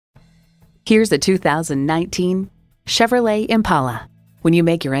Here's a 2019 Chevrolet Impala. When you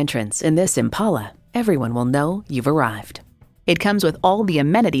make your entrance in this Impala, everyone will know you've arrived. It comes with all the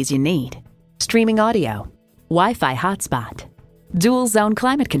amenities you need: streaming audio, Wi-Fi hotspot, dual zone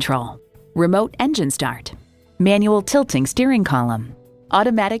climate control, remote engine start, manual tilting steering column,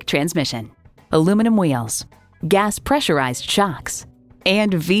 automatic transmission, aluminum wheels, gas pressurized shocks,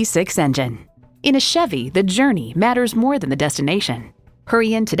 and V6 engine. In a Chevy, the journey matters more than the destination.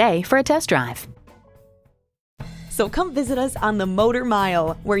 Hurry in today for a test drive. So come visit us on the Motor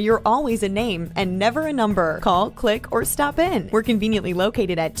Mile, where you're always a name and never a number. Call, click, or stop in. We're conveniently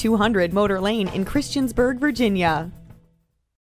located at 200 Motor Lane in Christiansburg, Virginia.